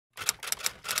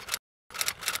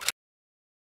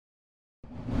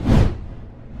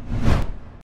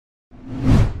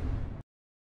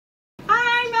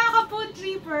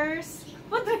trippers.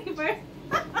 Food tripper.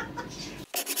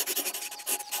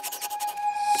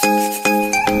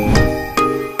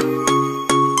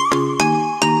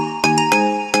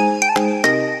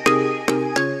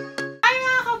 Hi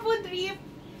mga ka-food trip!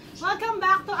 Welcome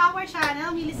back to our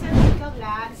channel, Millicent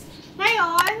Vlogs.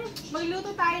 Ngayon,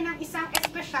 magluto tayo ng isang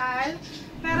espesyal,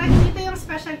 pero hindi ito yung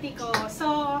specialty ko.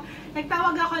 So,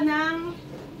 nagtawag ako ng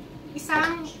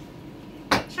isang,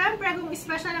 syempre kung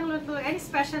special ang lutuin,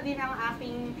 special din ang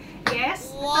aking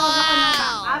guest. Nagtawag ako ng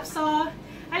backup. So,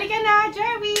 halika na,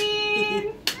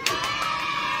 Gerwin!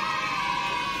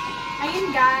 Ayun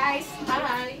guys.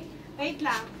 Hi! Wait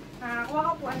lang. Kuha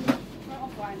ka puan. Kuha ka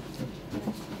puan.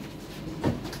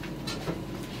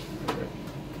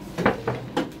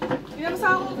 Ilang sa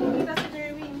ako kung kita sa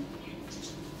Gerwin.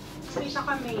 Kita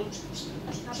kami.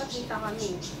 Dapat kita kami.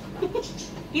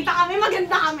 Kita kami?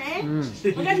 Maganda kami?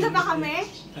 Maganda ba kami?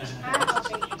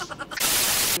 Okay.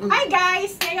 Hi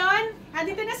guys! Ngayon,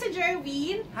 andito na si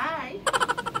Gerwin. Hi!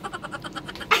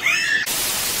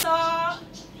 So,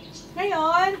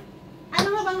 ngayon, ano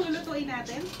nga bang lulutuin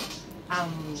natin?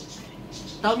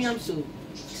 Tom Yum soup.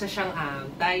 Isa siyang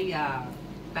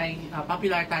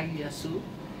popular Thai soup.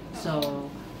 So,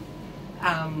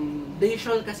 the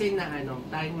usual kasi na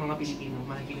tayong mga Pilipino,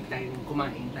 mahilig tayong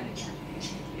kumain talaga.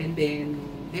 And then,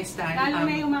 this time, lalo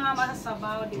na yung mga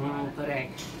masasabaw, di ba?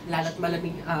 Correct. Lalo't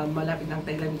malapit ng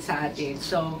taglamig sa atin.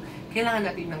 So, kailangan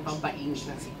natin ng pampainit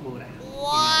ng sikmura. Wow!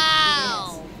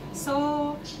 Yes. So,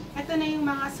 ito na yung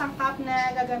mga sangkap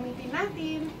na gagamitin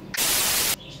natin.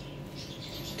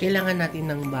 Kailangan natin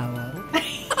ng bawang.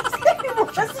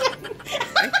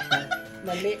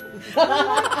 Mali.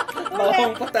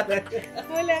 Bawang pa talaga.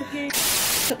 Wala,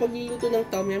 Sa pagluluto ng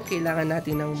tom yum, kailangan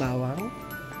natin ng bawang,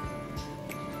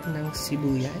 ng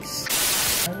sibuyas,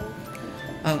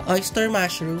 oyster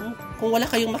mushroom. Kung wala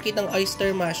kayong makitang oyster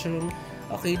mushroom,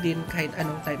 okay din kahit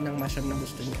anong type ng mushroom na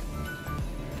gusto niyo.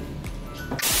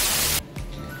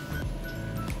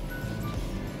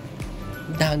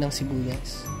 Dahon ng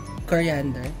sibuyas,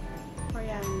 coriander,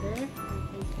 okay.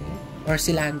 Or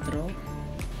cilantro.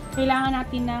 Kailangan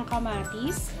natin ng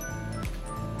kamatis.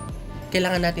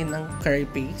 Kailangan natin ng curry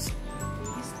paste.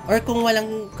 Or kung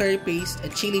walang curry paste,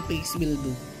 chili paste will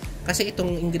do. Kasi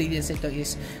itong ingredients nito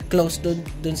is close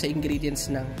dun sa ingredients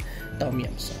ng tom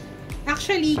yum sauce.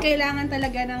 Actually, kailangan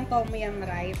talaga ng tom yum,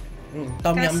 right?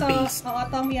 Tom yum paste. Oo,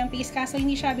 tom yum paste. Kaso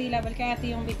hindi siya available, kaya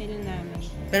ito yung binili namin.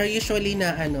 Pero usually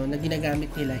na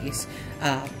ginagamit nila is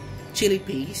chili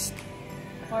paste.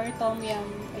 Or tom yum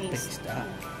paste.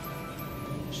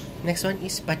 Next one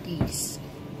is patis.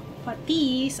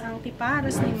 Patis, ang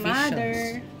tiparos ni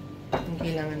mother. Ang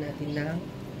kailangan natin ng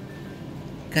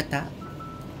gata,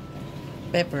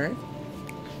 pepper,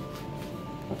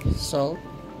 salt.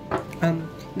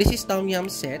 This is tom yum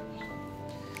set.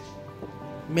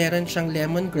 Meron siyang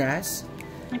lemongrass.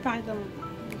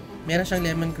 Meron siyang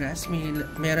lemongrass.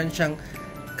 Meron siyang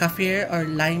kaffir or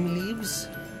lime leaves.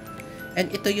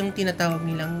 And ito yung tinatawag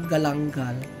nilang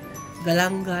galanggal.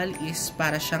 Galanggal is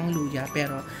para siyang luya,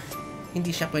 pero hindi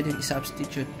siya pwedeng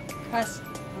i-substitute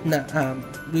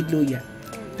with luya.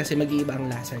 Kasi mag-iiba ang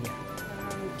lasa niya.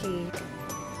 Okay.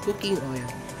 Cooking oil.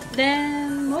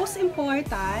 Then, most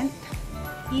important,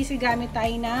 is gamit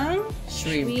tayo ng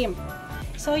shrimp.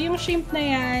 So, yung shrimp na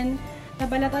yan,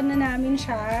 nabalatan na namin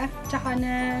siya, tsaka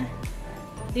na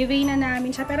devein na namin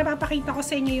siya. Pero papakita ko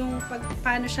sa inyo yung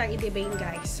paano siya i-devein,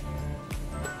 guys.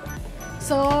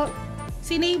 So,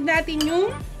 sinave natin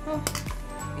yung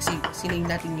sinave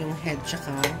natin yung head tsaka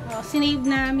sinave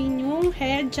namin yung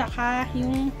head tsaka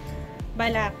yung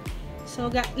balat.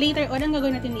 So, later on, ang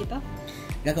gagawin natin dito?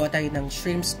 Gagawa tayo ng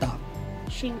shrimp stock.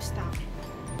 Shrimp stock.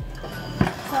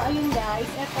 So, ayun guys,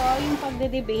 ito yung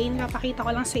pagde-devein. Papakita ko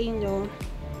lang sa inyo.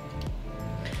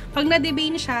 Pag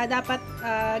na-devein siya, dapat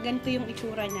ganito yung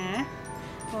itsura niya.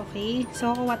 Okay.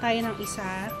 So, kuha tayo ng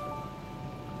isa.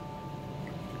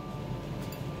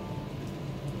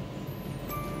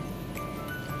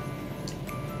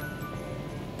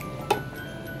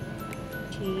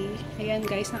 Okay. Ayan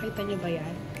guys, nakita nyo ba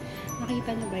yan? Nakita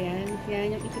nyo ba yan?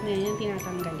 Yan, yung itim na yan,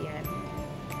 tinatanggal yan.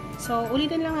 So,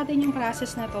 ulitin lang natin yung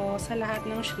process na to sa lahat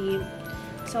ng shrimp.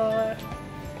 So,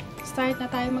 start na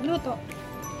tayo magluto.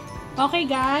 Okay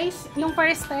guys, yung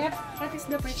first step, what is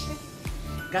the first step?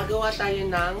 Gagawa tayo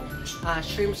ng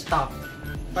shrimp stock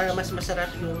para mas masarap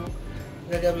yung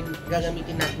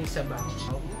gagamitin natin sa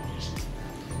bahaw.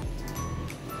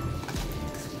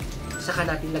 Saka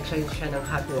natin lagyan siya ng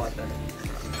hot water.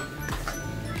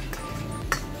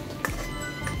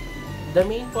 The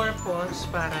main purpose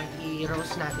para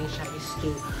i-roast natin siya is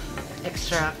to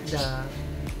extract the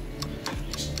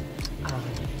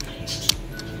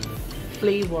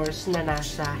flavors na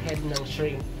nasa head ng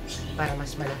shrimp para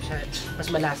mas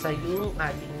malasa yung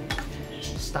ating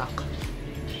stock.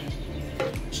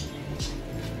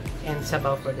 And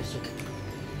sabaw for the soup.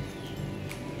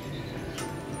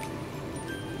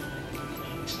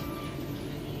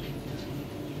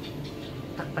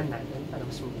 Takpan natin para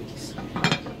mas mabilis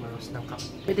maros ng cup.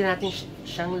 Pwede natin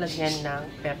siyang lagyan ng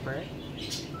pepper.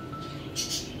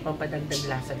 Pampadagdag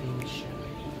lasa din siya.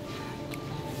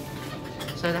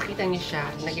 So nakita niyo siya,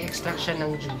 nag-extract siya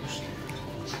ng juice.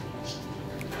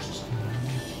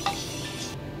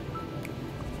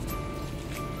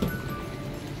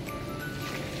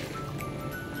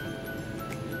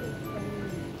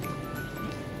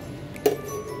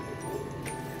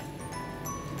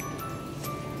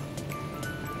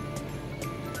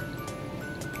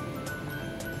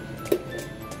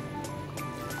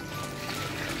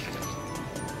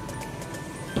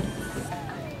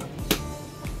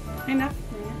 Enough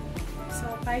na. So,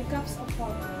 5 cups of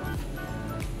water.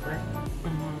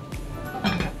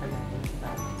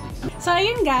 So,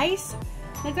 ayun guys.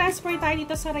 Nag-transfer tayo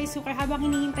dito sa rice cooker habang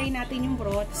hinihintay natin yung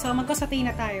broth. So, magkasatay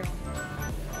na tayo.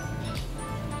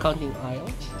 Counting oil.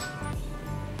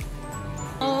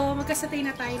 So, magkasatay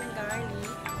na tayo ng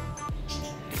garlic.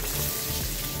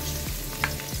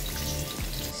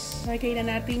 Lagay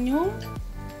na natin yung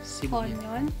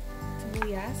onion,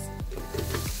 sibuyas.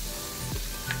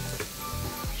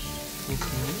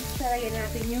 Lagyan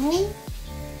natin yung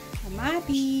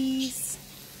kamatis.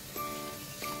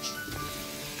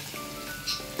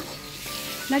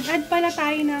 Nag-add pala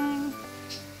tayo ng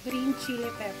green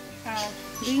chili pepper.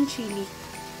 Green chili.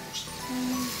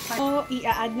 So,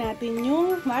 i-add natin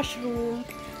yung mushroom.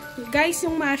 Guys,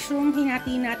 yung mushroom,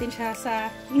 hinatiin natin siya sa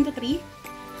into 3.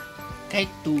 Kahit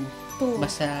 2.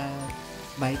 Basta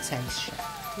bite size siya.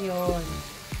 Yun.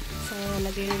 So,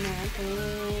 lagay na natin.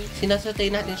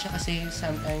 Sinasatay natin siya kasi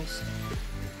sometimes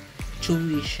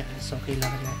chewy siya. So,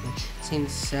 kailangan natin.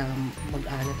 Since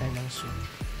mag-ano tayo ng soup.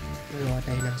 Magawa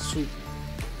tayo ng soup.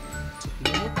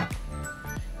 Sige.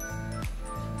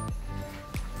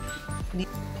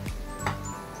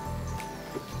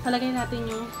 Palagay natin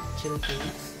yung chili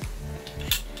paste.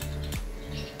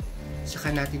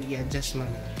 Saka natin i-adjust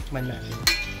man natin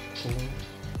kung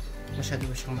masyado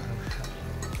siyang maanghang.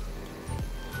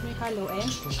 May haluin.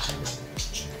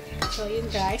 So, yun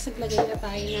guys. Naglagay na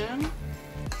tayo ng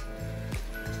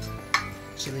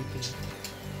chili paste.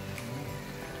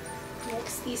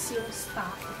 Next is yung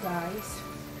stock, guys.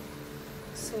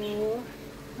 So,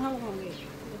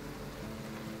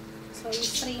 So,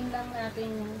 i-strain lang natin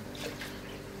yung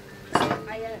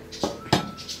ayan.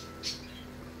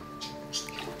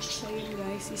 So, yun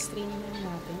guys. I-strain lang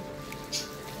natin.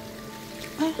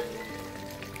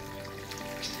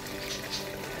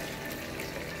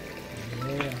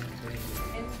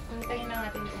 And antayin na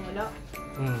natin kumulo.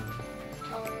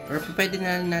 Or pwede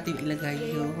na natin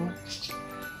ilagay yung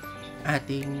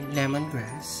ating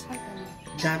lemongrass.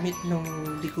 Gamit nung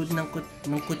likod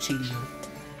ng kutsilyo,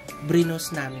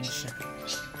 brinos namin siya.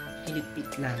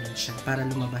 Inipit namin siya para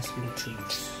lumabas yung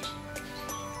juice.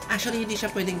 Actually, hindi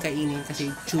siya pwedeng kainin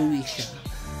kasi chewy siya.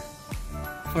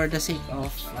 For the sake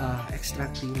of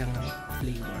extracting lang ng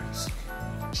flavors.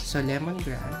 So,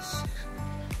 lemongrass.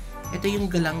 Ito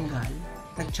yung galanggal.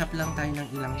 Nag-chop lang tayo ng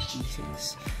ilang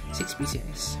pieces. 6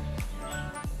 pieces.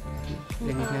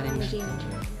 Okay. Lagay na rin natin.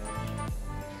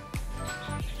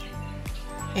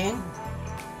 And,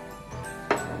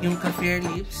 yung kaffir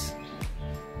leaves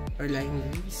or lime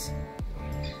leaves,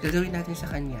 gagawin natin sa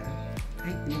kanya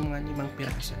kahit yung mga 5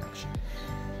 piraso lang siya.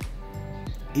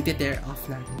 I-tear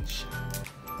off natin siya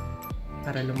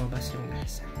para lumabas yung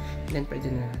lasa. And then,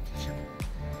 pwede na natin siyang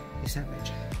isama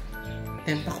dyan.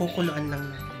 Then, pakukuluan lang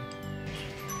natin.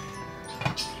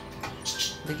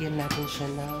 Lagyan natin siya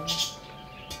ng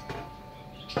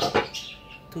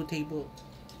 2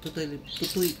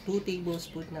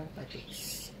 tablespoon ng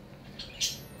patis.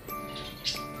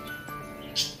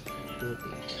 2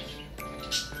 tablespoon.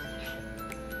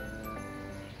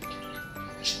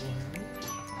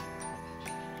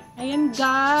 Ayan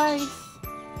guys.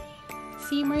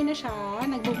 Simmer na siya.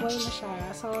 Nagbo-boil na siya.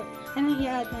 So, anong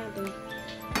i-add natin?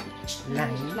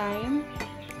 Lime.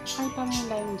 Ay, pa mo yung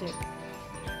lime dyan.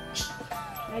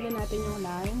 Add natin yung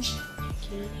lime.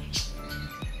 Okay.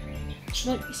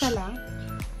 Isa lang.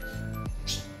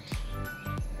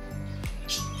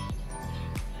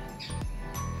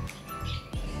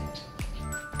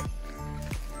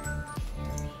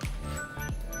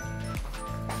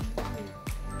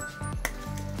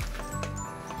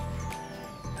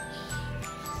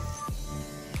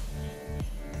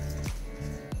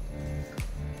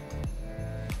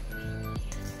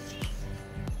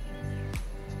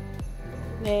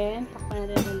 pa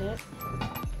natin ulit.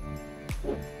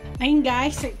 Ayun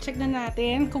guys, check na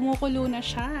natin. Kumukulo na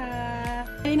siya.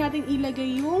 Kaya natin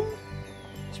ilagay yung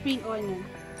spring onion.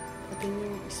 Ito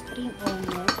yung spring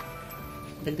onion.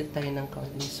 Dagdag tayo ng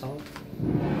kaunting salt.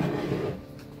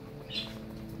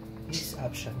 This is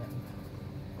optional.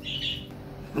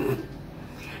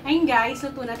 Ayun guys,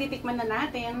 luto na. Titikman na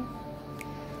natin.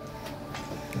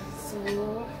 So,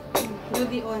 do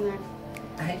the honor.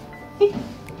 Ay.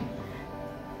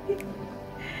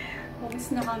 Umis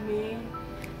na kami.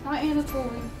 Naka-aero ko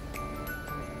eh.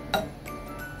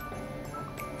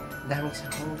 Daming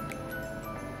sahog.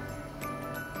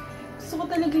 Gusto ko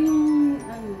talaga yung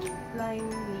lime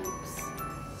leaves.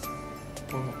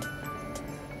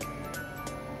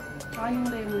 Saka yung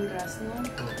lemongrass, no?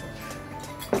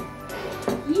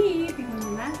 Yee!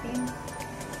 Tingnan natin.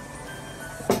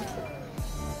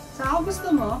 Saka gusto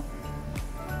mo?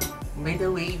 By the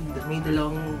way, may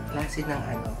dalawang klase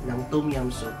ng tom yum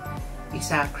soup.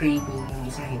 Isa creamy, yung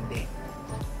isa hindi.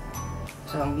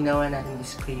 So, ang ginawa natin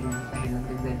is creamy dahil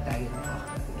nagdagdag tayo ng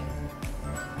coconut milk.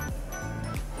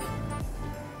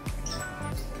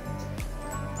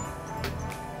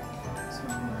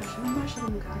 So,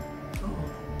 mushroom ka? Oo.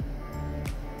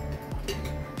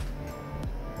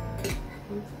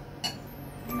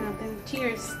 Natin.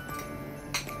 Cheers!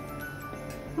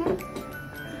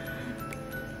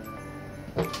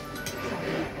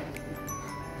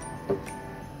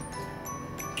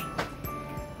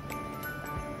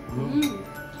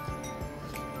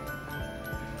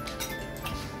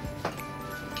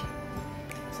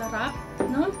 Sarap,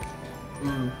 no?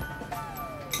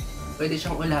 Pwede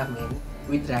siyang ulamin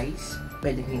with rice,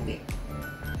 pwede hindi.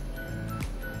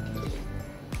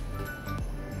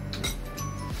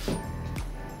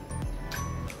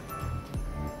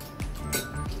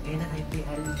 Kaya na tayo kay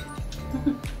Ali.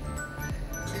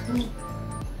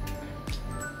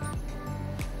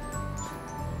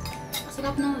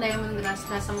 Sarap ng lemongrass.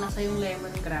 Lasang-lasa yung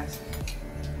lemongrass.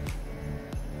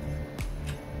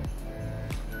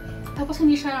 Tapos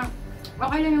hindi siya,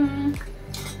 okay lang yung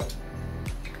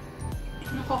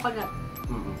coconut.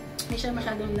 Hindi siya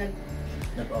masyadong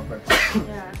nag-overpower.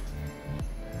 Yeah.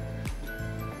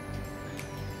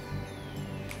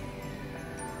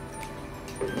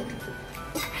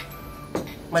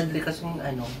 Madali kasing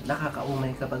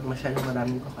nakakaumay kapag masyadong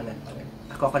maraming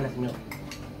coconut milk.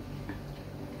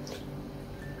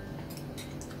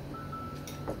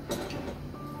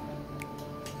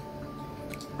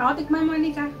 Ako, tikman mo,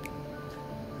 Nika.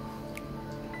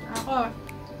 Ako.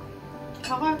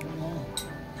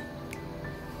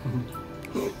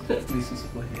 This is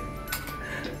for him.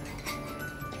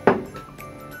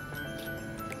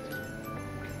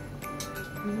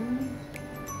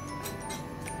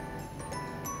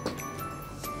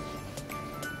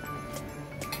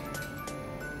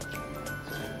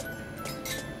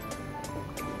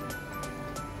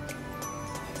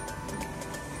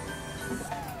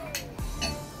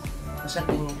 Masarap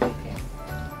din yung chicken.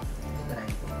 Try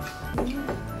ko.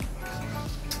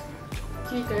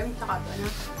 Chicken, saka ito na.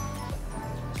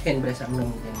 Chicken breast ang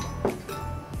namutin mo.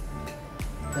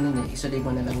 Ano niya, isolate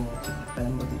mo na lang yung chicken.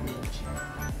 Parang buti mo yung chicken.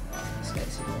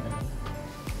 Slice mo na lang.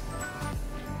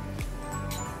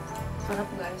 Sarap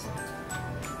guys.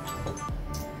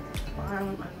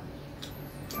 Parang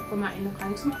kumain ng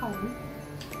kain. Gusto mo kain?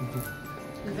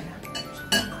 Diba?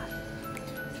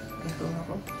 Ito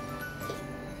ako.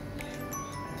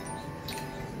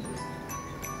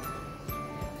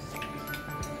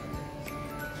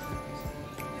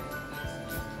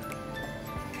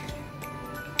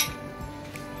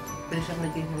 Pwede siyang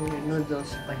lagyan ng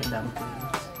noodles pa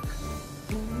dumplings.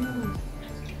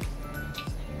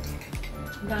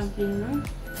 Dumpling na.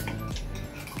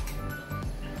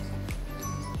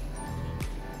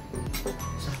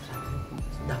 Sarap-sarap.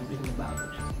 Dumpling na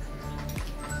bago.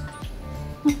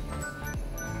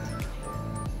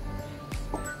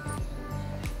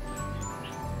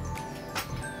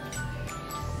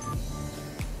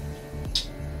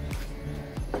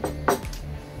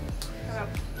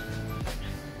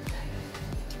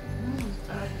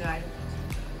 Guys.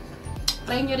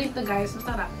 Try nyo rin to guys,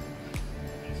 masarap.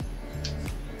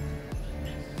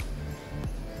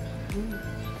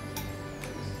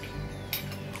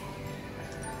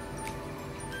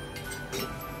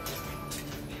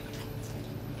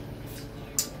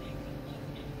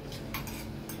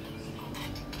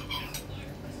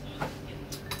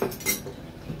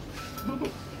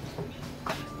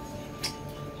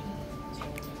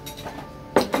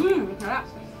 Sarap.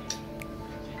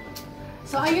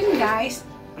 So, ayun guys.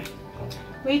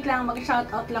 Wait lang,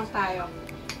 mag-shoutout lang tayo.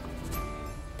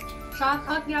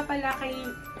 Shoutout nga pala kay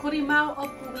Kurimao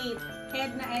of Kuwait.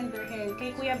 head na and Berhel.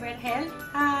 Kay Kuya Berhel,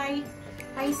 hi!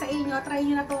 Hi sa inyo. Try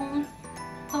nyo na tong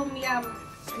tom yum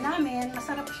namin.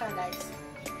 Masarap siya, guys.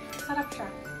 Masarap siya.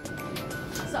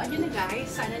 So, ayun na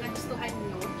guys. Sana nagustuhan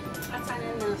nyo. At sana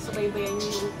nasubaybayan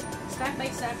nyo yung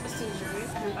step-by-step procedure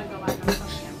ng paggawa ng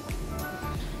tom yum.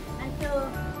 Until,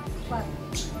 what?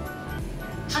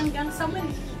 Hanggang sa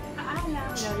muli.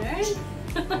 Paalam, learn!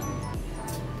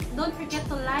 Don't forget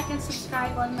to like and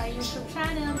subscribe on my YouTube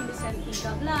channel, Millicent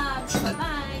Ika Vlogs.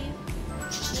 Bye-bye!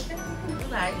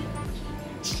 Bye!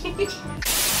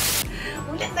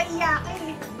 Ulit na iyak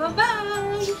eh!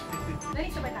 Bye-bye! Dali,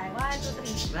 sabay tayo. 1,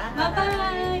 2, 3.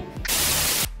 Bye-bye!